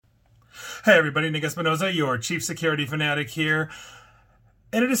Hey everybody, Nick Espinoza, your chief security fanatic here.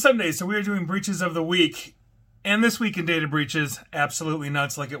 And it is Sunday, so we are doing breaches of the week. And this week in data breaches, absolutely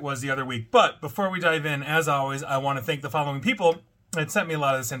nuts like it was the other week. But before we dive in, as always, I want to thank the following people that sent me a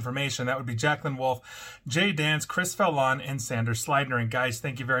lot of this information. That would be Jacqueline Wolf, Jay Dance, Chris Fellon, and Sander Slidner. And guys,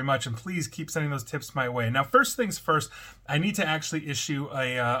 thank you very much. And please keep sending those tips my way. Now, first things first, I need to actually issue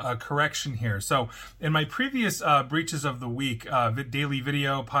a correction here. So in my previous breaches of the week, daily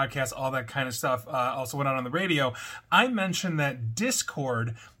video, podcast, all that kind of stuff, also went out on the radio, I mentioned that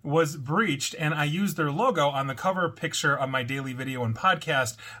Discord was breached, and I used their logo on the cover picture of my daily video and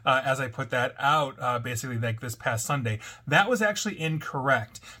podcast as I put that out basically like this past Sunday. That was actually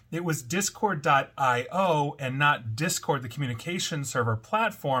incorrect. It was discord.io and not Discord, the communication server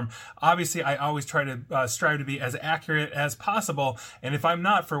platform. Obviously, I always try to strive to be as accurate as possible, and if I'm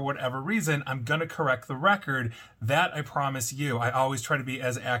not, for whatever reason, I'm going to correct the record. That I promise you. I always try to be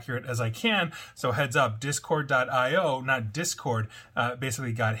as accurate as I can, so heads up, discord.io, not Discord,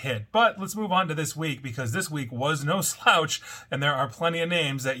 basically got hit. But let's move on to this week, because this week was no slouch, and there are plenty of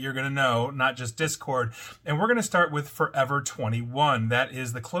names that you're going to know, not just Discord. And we're going to start with Forever 21. That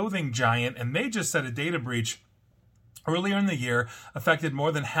is the clothing giant, and they just said a data breach earlier in the year affected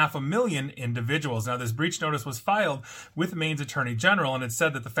more than 500,000 individuals. Now, this breach notice was filed with Maine's Attorney General, and it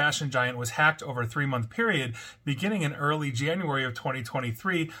said that the fashion giant was hacked over a 3-month period beginning in early January of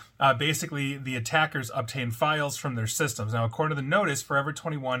 2023. Basically, the attackers obtained files from their systems. Now, according to the notice, Forever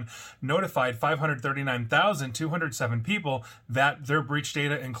 21 notified 539,207 people that their breach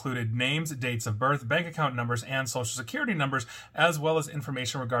data included names, dates of birth, bank account numbers, and social security numbers, as well as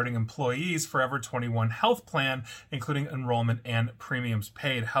information regarding employees' Forever 21 health plan, including enrollment and premiums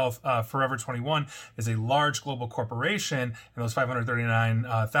paid. Forever 21 is a large global corporation, and those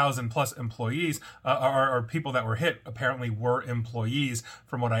 539,000 plus employees are people that were hit, apparently were employees,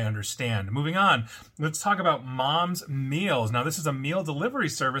 from what I understand. Moving on, let's talk about Mom's Meals. Now, this is a meal delivery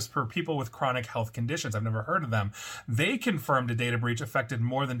service for people with chronic health conditions. I've never heard of them. They confirmed a data breach affected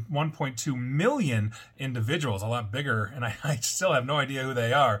more than 1.2 million individuals, a lot bigger, and I still have no idea who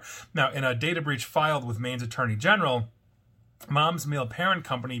they are. Now, in a data breach filed with Maine's Attorney General, Mom's Meal parent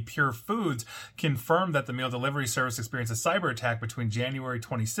company Pure Foods confirmed that the meal delivery service experienced a cyber attack between January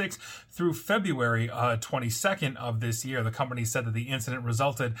 26th through February 22nd of this year. The company said that the incident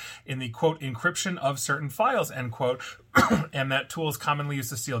resulted in the, quote, encryption of certain files, end quote, and that tools commonly used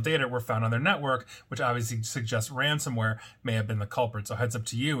to steal data were found on their network, which obviously suggests ransomware may have been the culprit. So heads up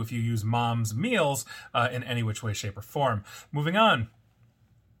to you if you use Mom's Meals in any which way, shape, or form. Moving on.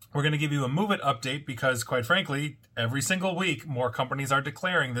 We're going to give you a Move It update because, quite frankly, every single week, more companies are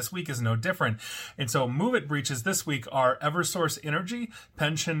declaring. This week is no different. And so Move It breaches this week are Eversource Energy,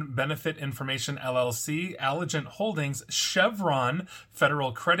 Pension Benefit Information LLC, Allegiant Holdings, Chevron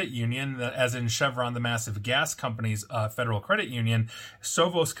Federal Credit Union, as in Chevron, the massive gas company's federal credit union,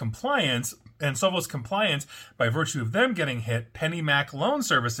 Sovos Compliance, and Sovos Compliance, by virtue of them getting hit, PennyMac Loan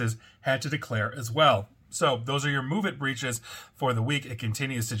Services had to declare as well. So those are your Move It breaches for the week. It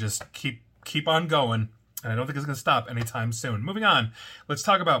continues to just keep on going, and I don't think it's going to stop anytime soon. Moving on, let's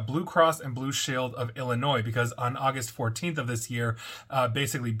talk about Blue Cross and Blue Shield of Illinois, because on August 14th of this year,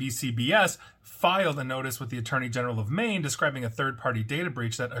 basically BCBS filed a notice with the Attorney General of Maine describing a third-party data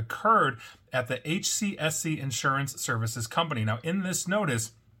breach that occurred at the HCSC Insurance Services Company. Now, in this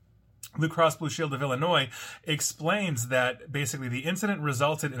notice, Blue Cross Blue Shield of Illinois explains that basically the incident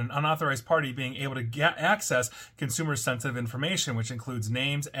resulted in an unauthorized party being able to access consumer-sensitive information, which includes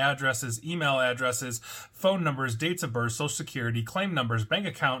names, addresses, email addresses, phone numbers, dates of birth, social security, claim numbers, bank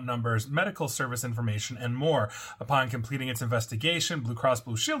account numbers, medical service information, and more. Upon completing its investigation, Blue Cross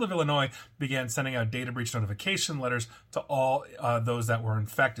Blue Shield of Illinois began sending out data breach notification letters to all those that were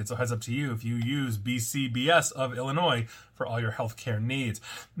infected. So heads up to you if you use BCBS of Illinois for all your healthcare needs.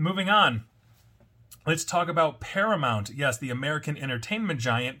 Moving on. Let's talk about Paramount. Yes, the American entertainment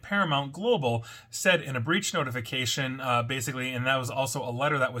giant Paramount Global said in a breach notification, basically, and that was also a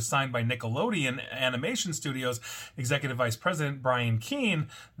letter that was signed by Nickelodeon Animation Studios Executive Vice President Brian Keane.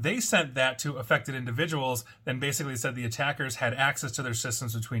 They sent that to affected individuals, then basically said the attackers had access to their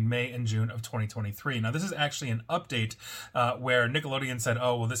systems between May and June of 2023. Now, this is actually an update where Nickelodeon said,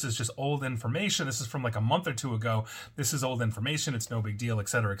 oh, well, this is just old information. This is from like a month or two ago. This is old information. It's no big deal, et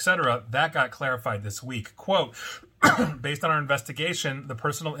cetera, et cetera. That got clarified this week. Quote, Based on our investigation, the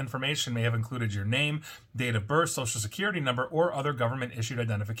personal information may have included your name, date of birth, social security number, or other government-issued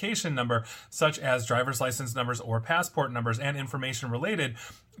identification number, such as driver's license numbers or passport numbers, and information related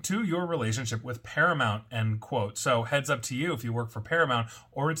to your relationship with Paramount, end quote. So heads up to you if you work for Paramount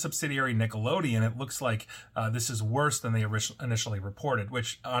or its subsidiary Nickelodeon. It looks like this is worse than they initially reported,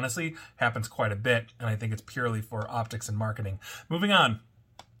 which honestly happens quite a bit, and I think it's purely for optics and marketing. Moving on.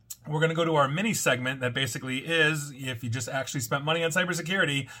 We're going to go to our mini segment that basically is, if you just actually spent money on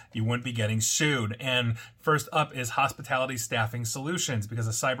cybersecurity, you wouldn't be getting sued. And first up is Hospitality Staffing Solutions, because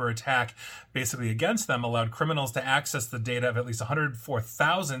a cyber attack basically against them allowed criminals to access the data of at least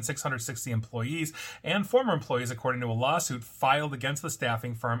 104,660 employees and former employees, according to a lawsuit filed against the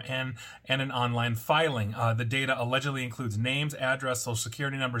staffing firm and an online filing. The data allegedly includes names, address, social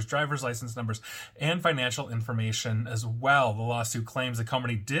security numbers, driver's license numbers, and financial information as well. The lawsuit claims the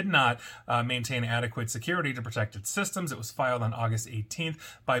company did not maintain adequate security to protect its systems. It was filed on August 18th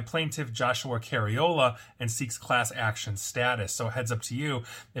by plaintiff Joshua Cariola and seeks class action status. So heads up to you,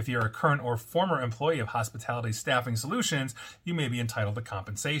 if you're a current or former employee of Hospitality Staffing Solutions, you may be entitled to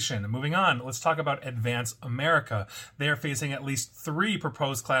compensation. Moving on, let's talk about Advance America. They are facing at least 3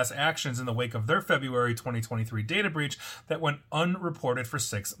 proposed class actions in the wake of their February 2023 data breach that went unreported for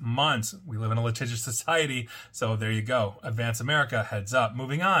 6 months. We live in a litigious society, so there you go. Advance America, heads up.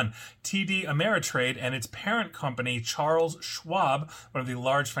 Moving on, TD Ameritrade and its parent company, Charles Schwab, one of the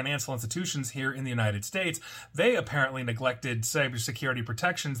large financial institutions here in the United States, they apparently neglected cybersecurity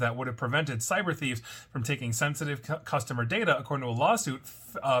protections that would have prevented cyber thieves from taking sensitive customer data, according to a lawsuit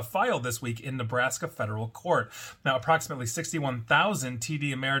filed this week in Nebraska federal court. Now, approximately 61,000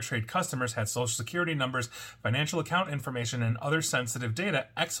 TD Ameritrade customers had social security numbers, financial account information, and other sensitive data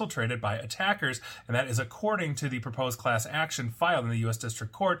exfiltrated by attackers, and that is according to the proposed class action filed in the U.S.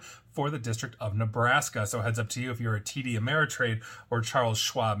 District Court for the District of Nebraska. So heads up to you if you're a TD Ameritrade or Charles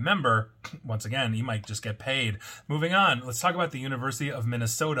Schwab member. Once again, you might just get paid. Moving on, let's talk about the University of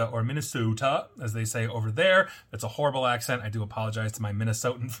Minnesota, or Minnesota, as they say over there. That's a horrible accent. I do apologize to my Minnesotan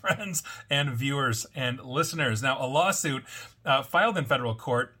friends and viewers and listeners. Now, a lawsuit filed in federal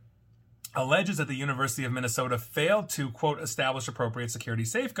court alleges that the University of Minnesota failed to, quote, establish appropriate security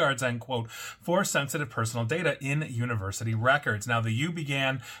safeguards, end quote, for sensitive personal data in university records. Now, the U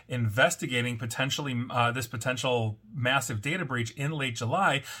began investigating this potential massive data breach in late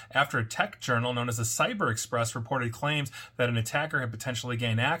July after a tech journal known as the Cyber Express reported claims that an attacker had potentially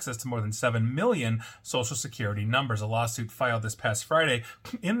gained access to more than 7 million social security numbers. A lawsuit filed this past Friday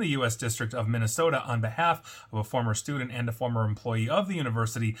in the U.S. District of Minnesota on behalf of a former student and a former employee of the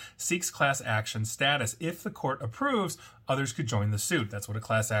university seeks class action status. If the court approves, others could join the suit. That's what a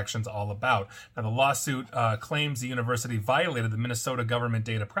class action's all about. Now, the lawsuit claims the university violated the Minnesota Government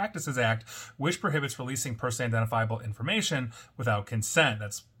Data Practices Act, which prohibits releasing personally identifiable information without consent.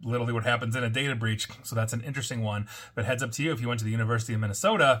 That's literally what happens in a data breach, so that's an interesting one. But heads up to you if you went to the University of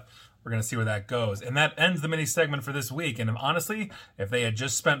Minnesota. We're going to see where that goes. And that ends the mini segment for this week. And honestly, if they had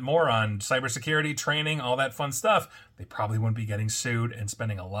just spent more on cybersecurity, training, all that fun stuff, they probably wouldn't be getting sued and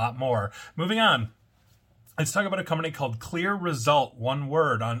spending a lot more. Moving on. Let's talk about a company called Clear Result, one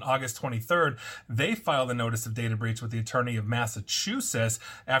word. On August 23rd, they filed a notice of data breach with the attorney of Massachusetts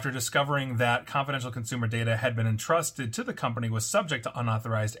after discovering that confidential consumer data had been entrusted to the company was subject to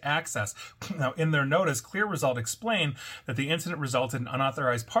unauthorized access. Now, in their notice, Clear Result explained that the incident resulted in an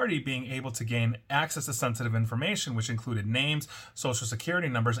unauthorized party being able to gain access to sensitive information, which included names, social security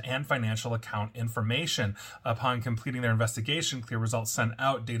numbers, and financial account information. Upon completing their investigation, Clear Result sent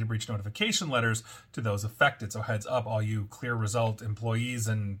out data breach notification letters to those affected. So heads up, all you Clear Result employees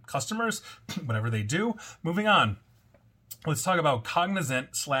and customers, whatever they do. Moving on. Let's talk about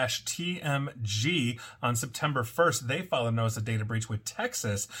Cognizant/TMG. On September 1st, they filed a notice of data breach with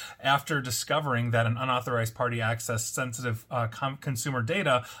Texas after discovering that an unauthorized party accessed sensitive consumer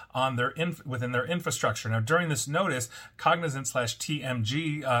data on within their infrastructure. Now, during this notice,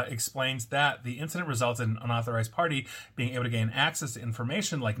 Cognizant/TMG explains that the incident resulted in an unauthorized party being able to gain access to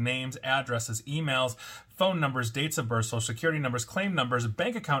information like names, addresses, emails, phone numbers, dates of birth, social security numbers, claim numbers,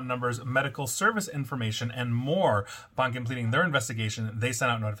 bank account numbers, medical service information, and more. Upon completing their investigation, they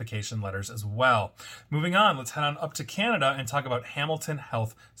sent out notification letters as well. Moving on, let's head on up to Canada and talk about Hamilton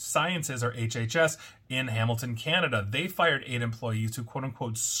Health Sciences, or HHS. in Hamilton, Canada. They fired 8 employees who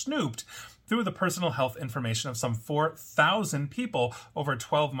quote-unquote snooped through the personal health information of some 4,000 people over a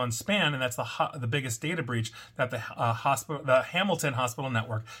 12-month span, and that's the biggest data breach that the Hamilton Hospital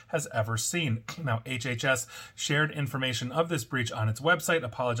Network has ever seen. Now, HHS shared information of this breach on its website,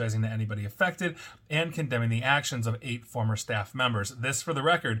 apologizing to anybody affected and condemning the actions of 8 former staff members. This, for the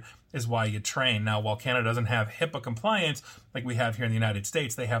record, is why you train. Now, while Canada doesn't have HIPAA compliance like we have here in the United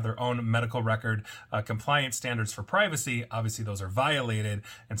States, they have their own medical record compliance standards for privacy. Obviously, those are violated,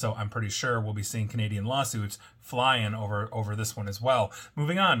 and so I'm pretty sure we'll be seeing Canadian lawsuits flying over this one as well.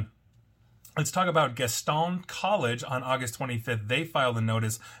 Moving on. Let's talk about Gaston College. On August 25th, they filed a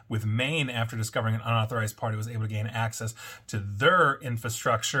notice with Maine after discovering an unauthorized party was able to gain access to their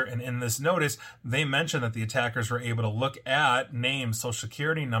infrastructure. And in this notice, they mentioned that the attackers were able to look at names, social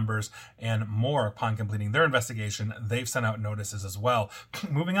security numbers, and more upon completing their investigation. They've sent out notices as well.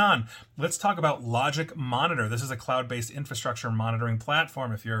 Moving on, let's talk about LogicMonitor. This is a cloud-based infrastructure monitoring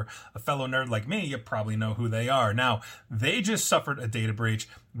platform. If you're a fellow nerd like me, you probably know who they are. Now, they just suffered a data breach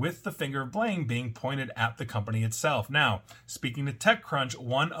with the finger of blame being pointed at the company itself. Now, speaking to TechCrunch,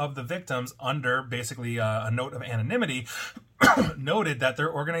 one of the victims, under basically a note of anonymity, noted that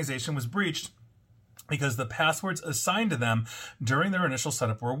their organization was breached because the passwords assigned to them during their initial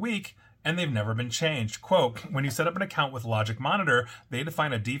setup were weak, and they've never been changed. Quote, when you set up an account with LogicMonitor, they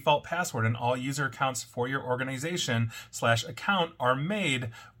define a default password, and all user accounts for your organization/account are made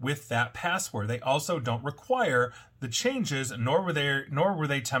with that password. They also don't require the changes, nor were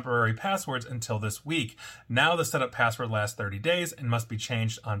they temporary passwords until this week. Now the setup password lasts 30 days and must be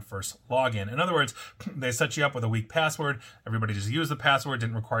changed on first login. In other words, they set you up with a weak password. Everybody just used the password,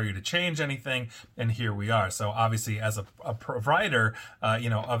 didn't require you to change anything, and here we are. So obviously, as a provider,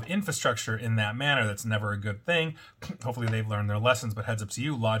 of infrastructure in that manner, that's never a good thing. Hopefully, they've learned their lessons. But heads up to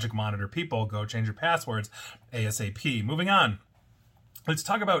you, LogicMonitor people, go change your passwords ASAP. Moving on. Let's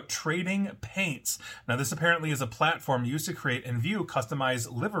talk about Trading Paints. Now, this apparently is a platform used to create and view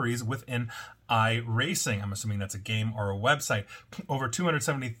customized liveries within iRacing. I'm assuming that's a game or a website. Over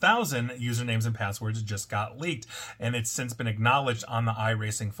 270,000 usernames and passwords just got leaked, and it's since been acknowledged on the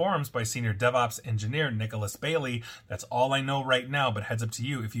iRacing forums by senior DevOps engineer Nicholas Bailey. That's all I know right now, but heads up to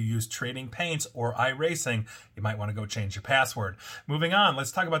you. If you use Trading Paints or iRacing, you might want to go change your password. Moving on,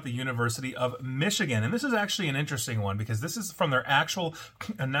 let's talk about the University of Michigan, and this is actually an interesting one because this is from their actual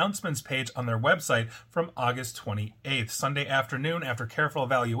announcements page on their website from August 28th. Sunday afternoon, after careful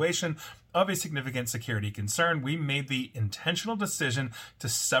evaluation of a significant security concern, we made the intentional decision to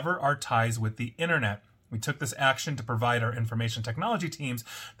sever our ties with the internet. We took this action to provide our information technology teams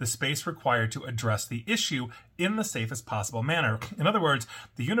the space required to address the issue in the safest possible manner. In other words,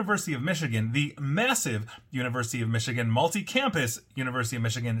 the University of Michigan, the massive University of Michigan, multi-campus University of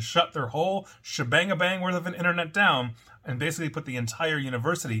Michigan, shut their whole shebang-a-bang worth of an internet down and basically put the entire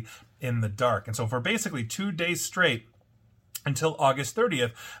university in the dark. And so for basically 2 days straight, until August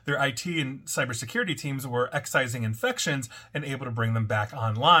 30th, their IT and cybersecurity teams were excising infections and able to bring them back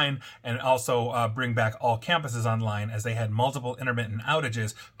online, and also bring back all campuses online, as they had multiple intermittent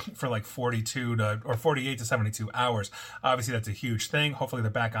outages for like 48 to 72 hours. Obviously, that's a huge thing. Hopefully, they're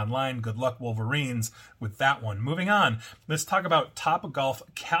back online. Good luck, Wolverines, with that one. Moving on, let's talk about Topgolf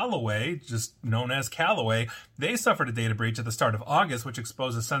Callaway, just known as Callaway. They suffered a data breach at the start of August, which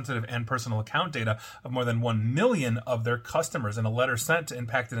exposed the sensitive and personal account data of more than 1 million of their customers. In a letter sent to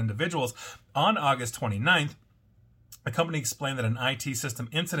impacted individuals on August 29th, the company explained that an IT system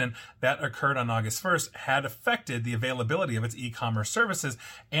incident that occurred on August 1st had affected the availability of its e-commerce services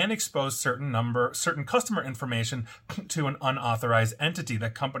and exposed certain customer information to an unauthorized entity. The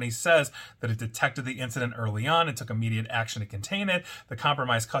company says that it detected the incident early on and took immediate action to contain it. The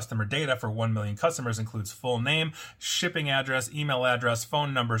compromised customer data for 1 million customers includes full name, shipping address, email address,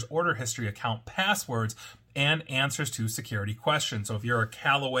 phone numbers, order history, account passwords, and answers to security questions. So if you're a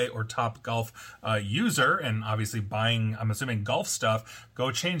Callaway or Topgolf user and obviously buying, I'm assuming, golf stuff,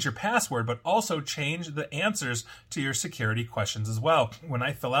 go change your password, but also change the answers to your security questions as well. When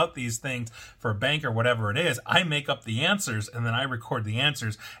I fill out these things for a bank or whatever it is, I make up the answers and then I record the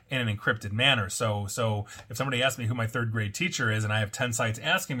answers in an encrypted manner. So if somebody asks me who my third grade teacher is and I have 10 sites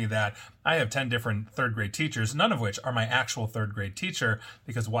asking me that, I have 10 different third grade teachers, none of which are my actual third grade teacher,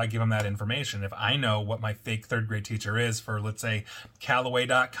 because why give them that information? If I know what my fake third grade teacher is for, let's say,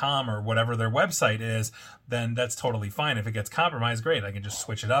 Callaway.com or whatever their website is, then that's totally fine. If it gets compromised, great. I can just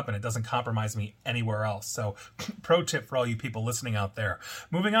switch it up and it doesn't compromise me anywhere else. So pro tip for all you people listening out there.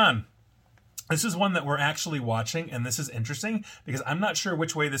 Moving on. This is one that we're actually watching, and this is interesting because I'm not sure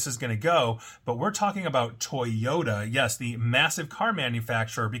which way this is going to go, but we're talking about Toyota, yes, the massive car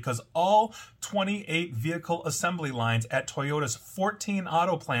manufacturer, because all 28 vehicle assembly lines at Toyota's 14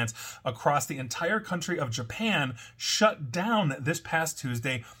 auto plants across the entire country of Japan shut down this past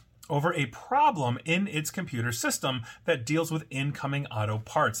Tuesday over a problem in its computer system that deals with incoming auto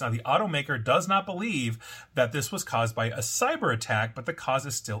parts. Now, the automaker does not believe that this was caused by a cyber attack, but the cause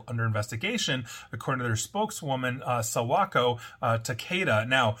is still under investigation, according to their spokeswoman, Sawako Takeda.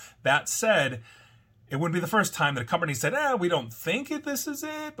 Now, that said, it wouldn't be the first time that a company said, we don't think this is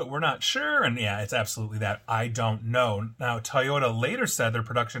it, but we're not sure. And yeah, it's absolutely that. I don't know. Now, Toyota later said their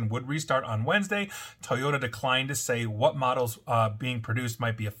production would restart on Wednesday. Toyota declined to say what models being produced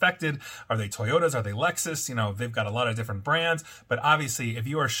might be affected. Are they Toyotas? Are they Lexus? You know, they've got a lot of different brands. But obviously, if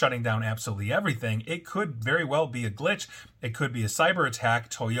you are shutting down absolutely everything, it could very well be a glitch. It could be a cyber attack.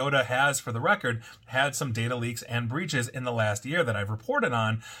 Toyota has, for the record, had some data leaks and breaches in the last year that I've reported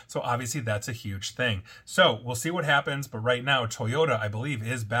on. So obviously that's a huge thing. So we'll see what happens. But right now, Toyota, I believe,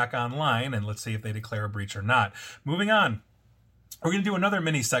 is back online. And let's see if they declare a breach or not. Moving on. We're going to do another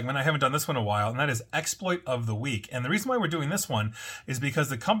mini segment. I haven't done this one in a while, and that is Exploit of the Week. And the reason why we're doing this one is because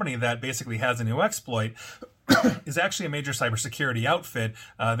the company that basically has a new exploit is actually a major cybersecurity outfit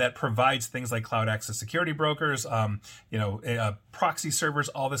that provides things like cloud access security brokers, proxy servers,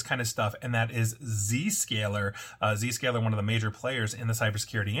 all this kind of stuff, and that is Zscaler. Zscaler, one of the major players in the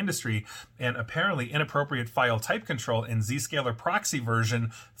cybersecurity industry, and apparently inappropriate file type control in Zscaler proxy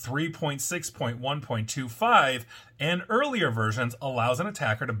version 3.6.1.25 and earlier versions allows an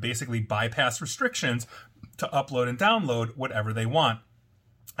attacker to basically bypass restrictions to upload and download whatever they want.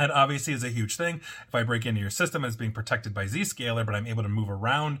 And obviously is a huge thing. If I break into your system, it's being protected by Zscaler, but I'm able to move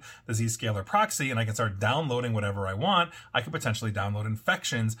around the Zscaler proxy and I can start downloading whatever I want. I could potentially download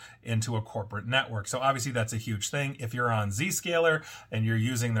infections into a corporate network. So obviously that's a huge thing. If you're on Zscaler and you're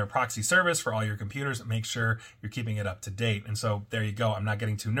using their proxy service for all your computers, make sure you're keeping it up to date. And so there you go. I'm not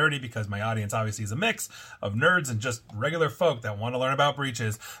getting too nerdy because my audience obviously is a mix of nerds and just regular folk that want to learn about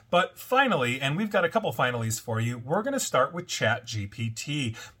breaches. But finally, and we've got a couple finalies for you, we're going to start with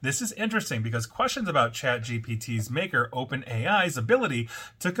ChatGPT. This is interesting because questions about ChatGPT's maker, OpenAI's ability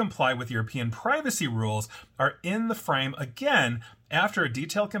to comply with European privacy rules are in the frame again after a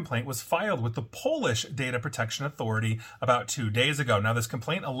detailed complaint was filed with the Polish Data Protection Authority about 2 days ago. Now, this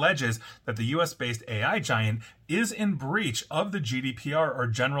complaint alleges that the US-based AI giant is in breach of the GDPR, or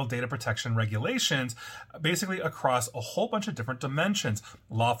General Data Protection Regulations, basically across a whole bunch of different dimensions: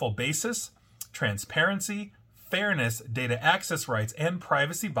 lawful basis, transparency, fairness, data access rights, and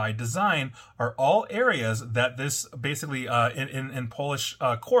privacy by design are all areas that this basically in Polish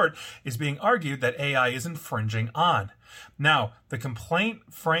court is being argued that AI is infringing on. Now, the complaint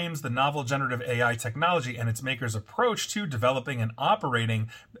frames the novel generative AI technology and its maker's approach to developing and operating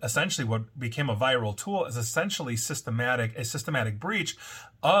essentially what became a viral tool as essentially a systematic breach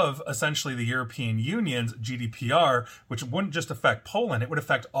of essentially the European Union's GDPR, which wouldn't just affect Poland, it would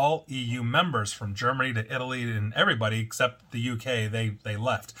affect all EU members from Germany to Italy and everybody except the UK. They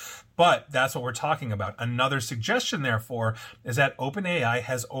left. But that's what we're talking about. Another suggestion, therefore, is that OpenAI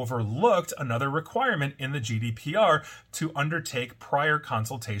has overlooked another requirement in the GDPR to undertake prior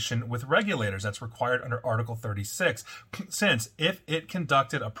consultation with regulators. That's required under Article 36. Since if it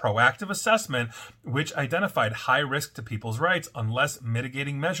conducted a proactive assessment which identified high risk to people's rights unless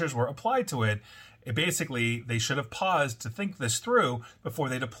mitigating measures were applied to it, basically they should have paused to think this through before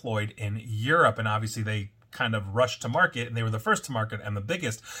they deployed in Europe. And obviously they kind of rushed to market, and they were the first to market and the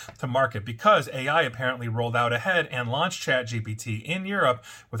biggest to market because AI apparently rolled out ahead and launched ChatGPT in Europe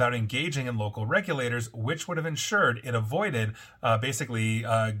without engaging in local regulators, which would have ensured it avoided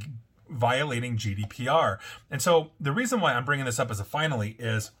violating GDPR. And so the reason why I'm bringing this up as a finale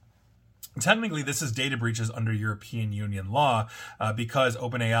is technically, this is data breaches under European Union law because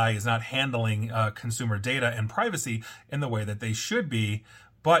OpenAI is not handling consumer data and privacy in the way that they should be.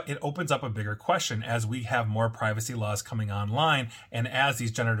 But it opens up a bigger question as we have more privacy laws coming online, and as these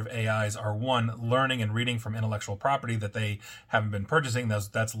generative AIs are, one, learning and reading from intellectual property that they haven't been purchasing.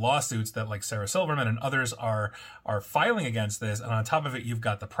 That's lawsuits that like Sarah Silverman and others are filing against this. And on top of it, you've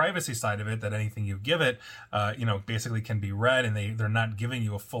got the privacy side of it, that anything you give it, basically can be read, and they're not giving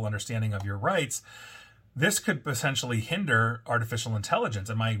you a full understanding of your rights. This could potentially hinder artificial intelligence.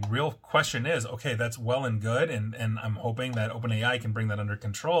 And my real question is, okay, that's well and good, and I'm hoping that OpenAI can bring that under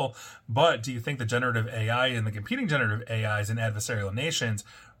control. But do you think the generative AI and the competing generative AIs in adversarial nations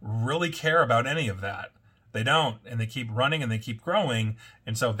really care about any of that? They don't, and they keep running and they keep growing,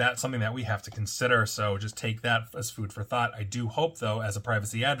 and so that's something that we have to consider. So just take that as food for thought. I do hope, though, as a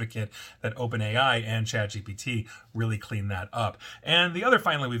privacy advocate, that OpenAI and ChatGPT really clean that up. And the other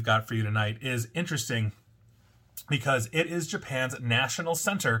finally we've got for you tonight is interesting, because it is Japan's National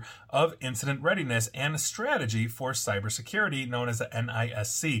Center of Incident Readiness and Strategy for Cybersecurity, known as the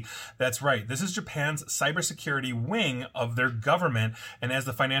NISC. That's right. This is Japan's cybersecurity wing of their government. And as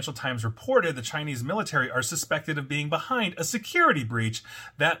the Financial Times reported, the Chinese military are suspected of being behind a security breach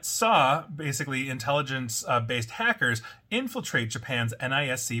that saw basically intelligence-based hackers infiltrate Japan's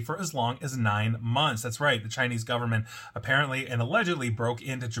NISC for as long as 9 months. That's right. The Chinese government apparently and allegedly broke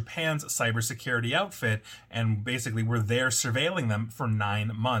into Japan's cybersecurity outfit and basically were there surveilling them for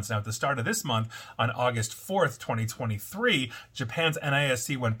 9 months. Now, at the start of this month, on August 4th, 2023, Japan's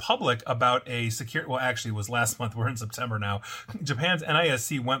NISC went public about a well, actually, it was last month. We're in September now. Japan's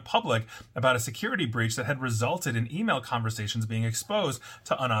NISC went public about a security breach that had resulted in email conversations being exposed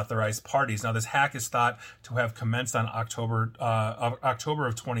to unauthorized parties. Now, this hack is thought to have commenced on October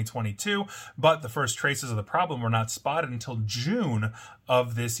of 2022, but the first traces of the problem were not spotted until June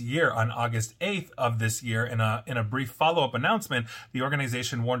of this year. On August 8th of this year, in a brief follow-up announcement, the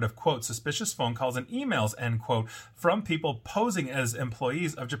organization warned of, quote, suspicious phone calls and emails, end quote, from people posing as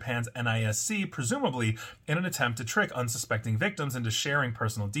employees of Japan's NISC, presumably in an attempt to trick unsuspecting victims into sharing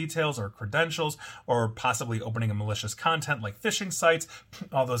personal details or credentials, or possibly opening a malicious content like phishing sites,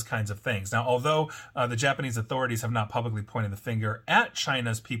 all those kinds of things. Now, although the Japanese authorities have not publicly pointed the finger at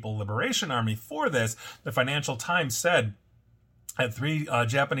China's People Liberation Army for this, the Financial Times said that 3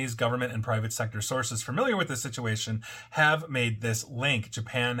 Japanese government and private sector sources familiar with this situation have made this link.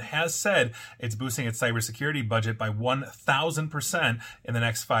 Japan has said it's boosting its cybersecurity budget by 1,000% in the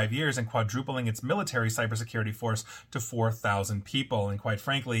next 5 years and quadrupling its military cybersecurity force to 4,000 people. And quite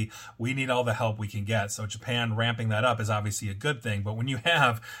frankly, we need all the help we can get. So Japan ramping that up is obviously a good thing. But when you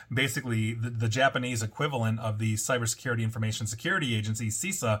have basically the Japanese equivalent of the Cybersecurity Information Security Agency,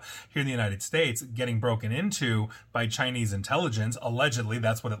 CISA, here in the United States, getting broken into by Chinese intelligence, allegedly,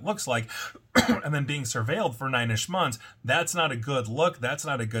 that's what it looks like, and then being surveilled for 9-ish months, that's not a good look. That's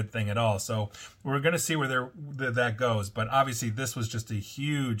not a good thing at all. So we're going to see where that goes. But obviously, this was just a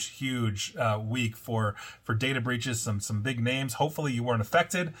huge week for data breaches, some big names. Hopefully you weren't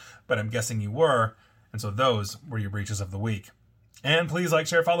affected, but I'm guessing you were. And so those were your breaches of the week. And please like,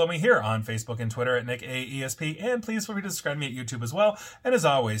 share, follow me here on Facebook and Twitter at NickAESP. And please feel free to subscribe to me at YouTube as well. And as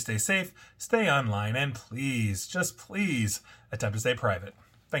always, stay safe, stay online, and please, just please, attempt to stay private.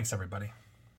 Thanks, everybody.